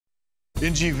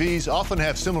NGVs often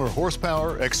have similar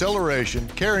horsepower, acceleration,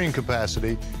 carrying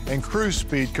capacity, and cruise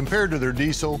speed compared to their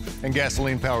diesel and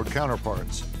gasoline-powered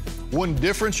counterparts. One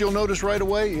difference you'll notice right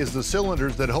away is the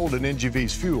cylinders that hold an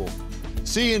NGV's fuel.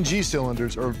 CNG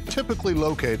cylinders are typically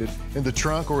located in the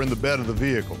trunk or in the bed of the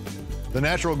vehicle. The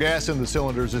natural gas in the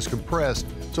cylinders is compressed,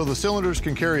 so the cylinders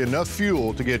can carry enough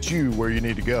fuel to get you where you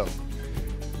need to go.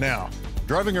 Now,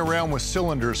 driving around with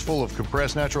cylinders full of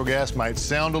compressed natural gas might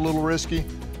sound a little risky,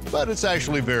 but it's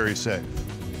actually very safe.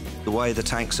 The way the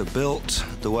tanks are built,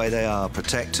 the way they are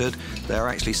protected, they're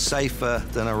actually safer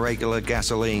than a regular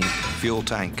gasoline fuel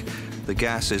tank. The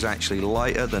gas is actually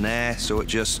lighter than air, so it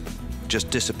just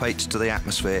dissipates to the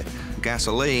atmosphere.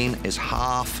 Gasoline is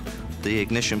half the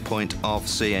ignition point of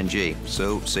CNG,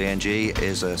 so CNG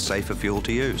is a safer fuel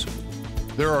to use.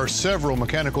 There are several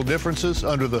mechanical differences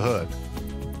under the hood.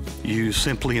 You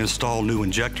simply install new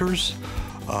injectors,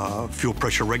 fuel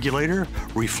pressure regulator,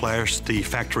 reflash the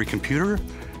factory computer,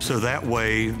 so that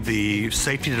way the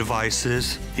safety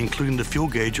devices, including the fuel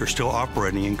gauge, are still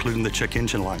operating, including the check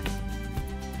engine light.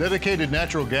 Dedicated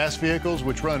natural gas vehicles,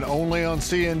 which run only on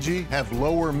CNG, have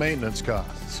lower maintenance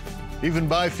costs. Even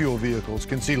bi-fuel vehicles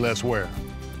can see less wear.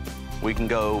 We can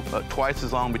go twice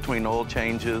as long between oil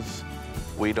changes.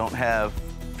 We don't have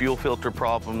fuel filter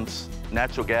problems.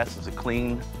 Natural gas is a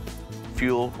clean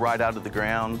fuel right out of the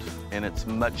ground, and it's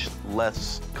much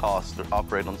less cost to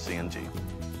operate on CNG.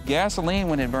 Gasoline,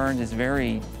 when it burns, is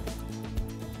very,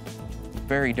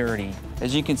 very dirty.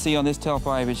 As you can see on this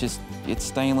tailpipe, it's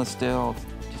stainless steel.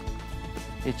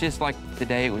 It's just like the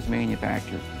day it was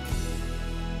manufactured.